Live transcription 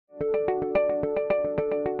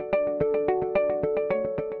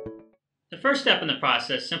first step in the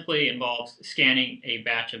process simply involves scanning a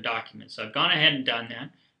batch of documents. So I've gone ahead and done that.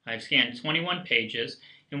 I've scanned 21 pages,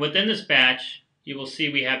 and within this batch, you will see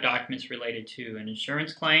we have documents related to an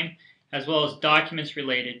insurance claim, as well as documents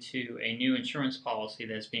related to a new insurance policy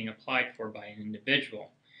that's being applied for by an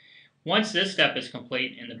individual. Once this step is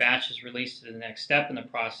complete and the batch is released to the next step in the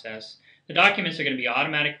process, the documents are going to be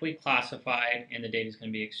automatically classified and the data is going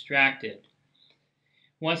to be extracted.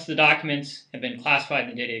 Once the documents have been classified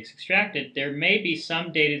and the data is extracted, there may be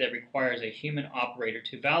some data that requires a human operator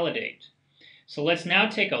to validate. So let's now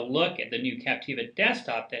take a look at the new Captiva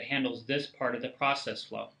Desktop that handles this part of the process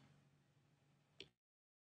flow.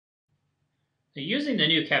 Now, using the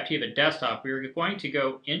new Captiva Desktop, we are going to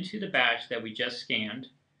go into the batch that we just scanned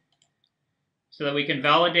so that we can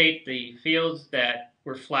validate the fields that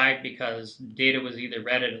were flagged because data was either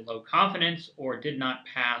read at a low confidence or did not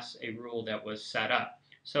pass a rule that was set up.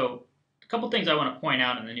 So a couple things I want to point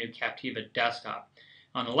out in the new Captiva Desktop.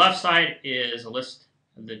 On the left side is a list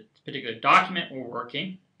of the particular document we're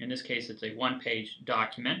working. In this case, it's a one-page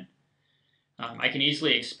document. I can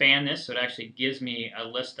easily expand this so it actually gives me a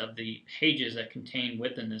list of the pages that contain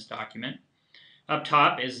within this document. Up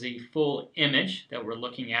top is the full image that we're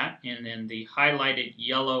looking at, and then the highlighted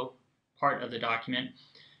yellow part of the document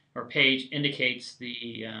or page indicates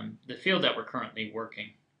the field that we're currently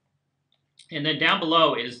working. And then down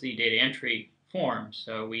below is the data entry form.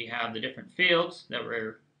 So we have the different fields that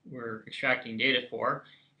we're extracting data for,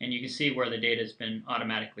 and you can see where the data has been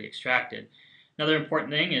automatically extracted. Another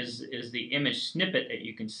important thing is the image snippet that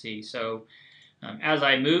you can see. So as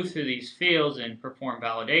I move through these fields and perform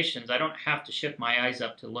validations, I don't have to shift my eyes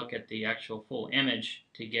up to look at the actual full image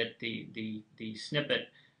to get the snippet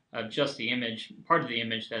of just the image, part of the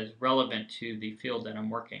image that is relevant to the field that I'm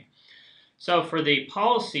working. So for the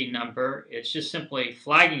policy number, it's just simply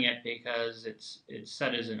flagging it because it's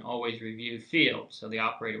set as an always review field. So the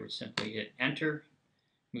operator would simply hit enter,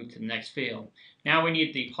 move to the next field. Now we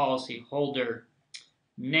need the policy holder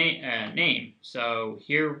name. So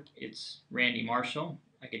here it's Randy Marshall.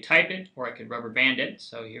 I could type it or I could rubber band it.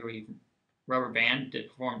 So here we rubber band did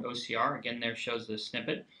performed OCR. Again, there shows the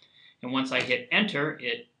snippet. And once I hit enter,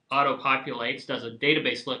 it auto-populates, does a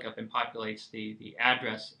database lookup and populates the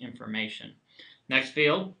address information. Next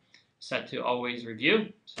field, set to always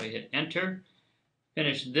review. So I hit enter,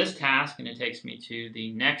 finish this task, and it takes me to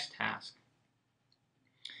the next task.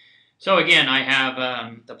 So again, I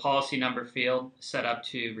have the policy number field set up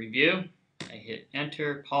to review. I hit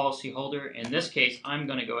enter, policy holder. In this case, I'm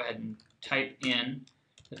going to go ahead and type in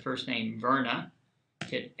the first name Verna,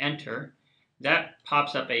 hit enter. That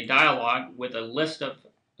pops up a dialog with a list of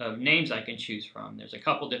names I can choose from. There's a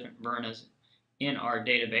couple different Vernas in our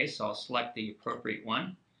database, so I'll select the appropriate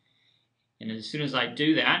one. And as soon as I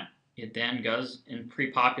do that, it then goes and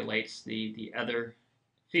pre-populates the other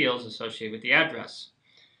fields associated with the address.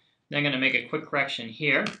 Then I'm going to make a quick correction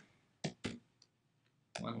here.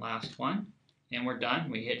 One last one, and we're done.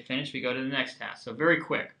 We hit finish, we go to the next task. So very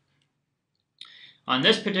quick. On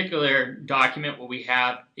this particular document, what we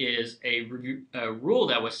have is a rule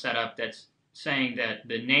that was set up that's saying that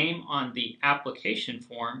the name on the application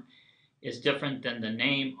form is different than the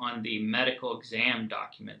name on the medical exam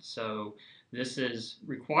document. So this is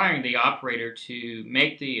requiring the operator to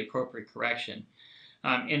make the appropriate correction.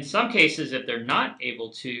 In some cases, if they're not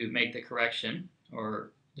able to make the correction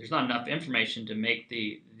or there's not enough information to make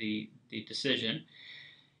the decision,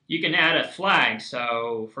 you can add a flag.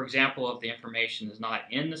 So, for example, if the information is not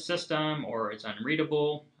in the system or it's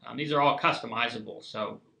unreadable, these are all customizable.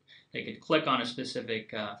 So they could click on a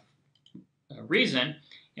specific reason,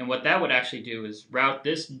 and what that would actually do is route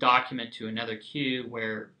this document to another queue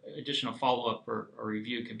where additional follow-up or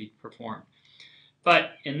review can be performed.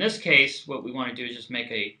 But in this case, what we want to do is just make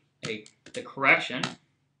the correction.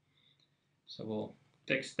 So we'll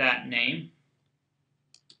fix that name.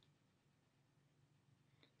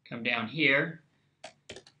 Come down here,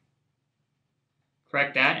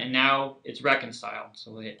 correct that, and now it's reconciled.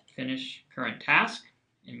 So we'll hit finish current task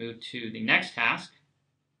and move to the next task.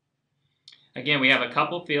 Again, we have a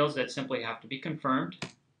couple fields that simply have to be confirmed.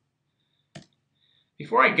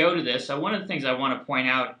 Before I go to this, one of the things I want to point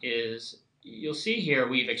out is you'll see here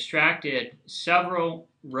we've extracted several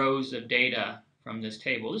rows of data from this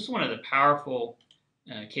table. This is one of the powerful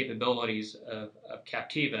capabilities of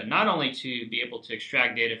Captiva, not only to be able to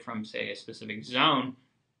extract data from, say, a specific zone,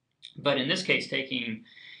 but in this case taking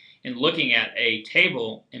and looking at a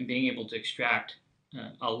table and being able to extract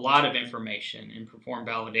a lot of information and perform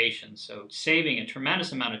validation. So saving a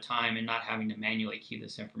tremendous amount of time and not having to manually key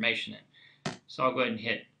this information in. So I'll go ahead and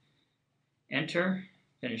hit enter,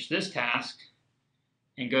 finish this task,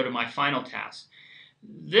 and go to my final task.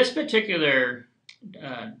 This particular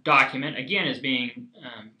document, again, is being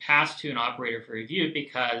passed to an operator for review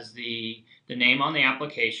because the name on the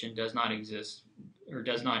application does not exist or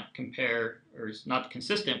does not compare or is not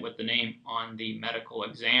consistent with the name on the medical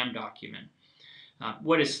exam document.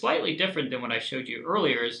 What is slightly different than what I showed you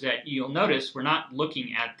earlier is that you'll notice we're not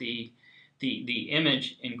looking at the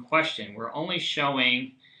image in question. We're only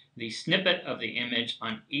showing the snippet of the image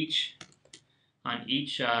on each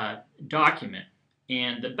document.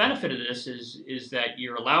 And the benefit of this is that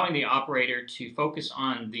you're allowing the operator to focus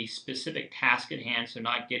on the specific task at hand, so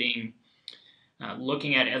not getting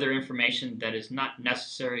looking at other information that is not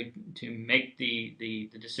necessary to make the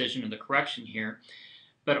decision or the correction here.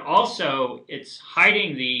 But also, it's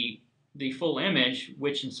hiding the full image,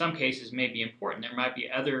 which in some cases may be important. There might be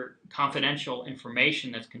other confidential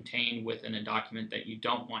information that's contained within a document that you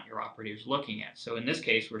don't want your operators looking at. So in this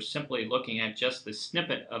case, we're simply looking at just the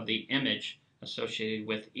snippet of the image associated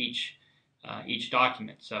with each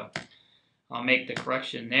document. So I'll make the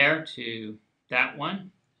correction there to that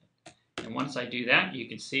one. And once I do that, you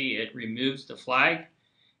can see it removes the flag,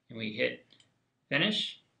 and we hit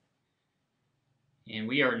finish. And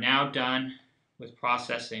we are now done with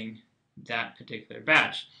processing that particular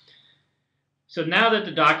batch. So now that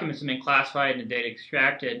the documents have been classified and the data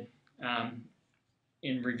extracted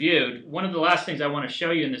and reviewed, one of the last things I want to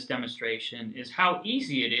show you in this demonstration is how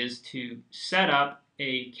easy it is to set up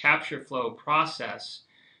a capture flow process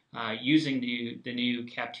using the new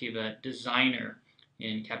Captiva Designer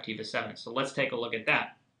in Captiva 7. So let's take a look at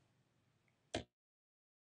that.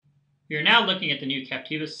 We are now looking at the new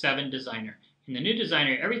Captiva 7 Designer. In the new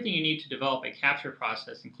Designer, everything you need to develop a capture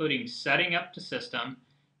process, including setting up the system,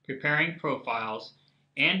 preparing profiles,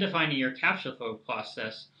 and defining your capture flow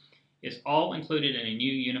process, is all included in a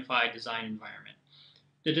new unified design environment.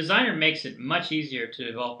 The Designer makes it much easier to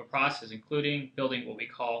develop a process, including building what we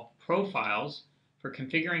call profiles for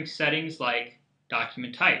configuring settings like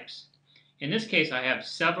document types. In this case, I have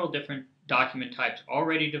several different document types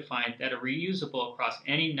already defined that are reusable across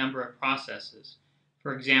any number of processes.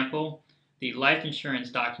 For example, the life insurance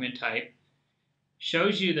document type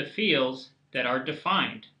shows you the fields that are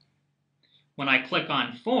defined. When I click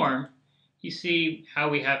on Form, you see how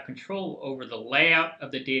we have control over the layout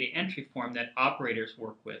of the data entry form that operators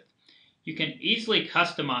work with. You can easily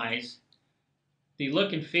customize the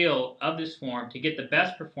look and feel of this form to get the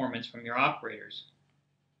best performance from your operators.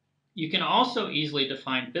 You can also easily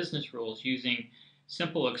define business rules using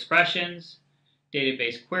simple expressions,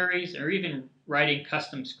 database queries, or even writing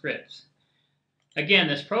custom scripts. Again,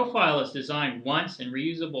 this profile is designed once and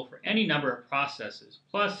reusable for any number of processes.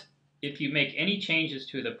 Plus, if you make any changes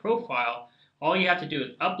to the profile, all you have to do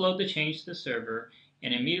is upload the change to the server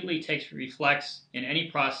and immediately reflects in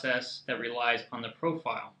any process that relies on the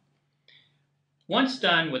profile. Once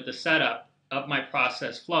done with the setup of my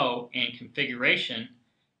process flow and configuration,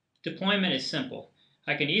 deployment is simple.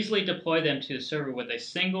 I can easily deploy them to the server with a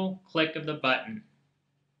single click of the button.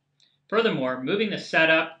 Furthermore, moving the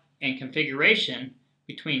setup and configuration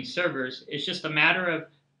between servers is just a matter of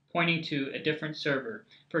pointing to a different server.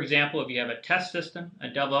 For example, if you have a test system, a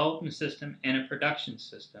development system, and a production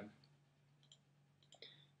system.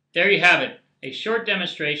 There you have it, a short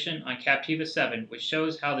demonstration on Captiva 7, which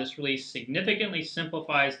shows how this release significantly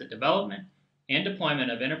simplifies the development and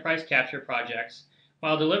deployment of enterprise capture projects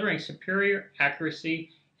while delivering superior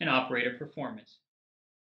accuracy and operator performance.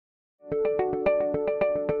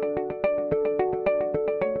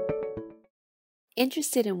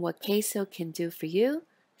 Interested in what CASO can do for you?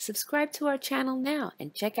 Subscribe to our channel now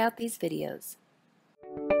and check out these videos.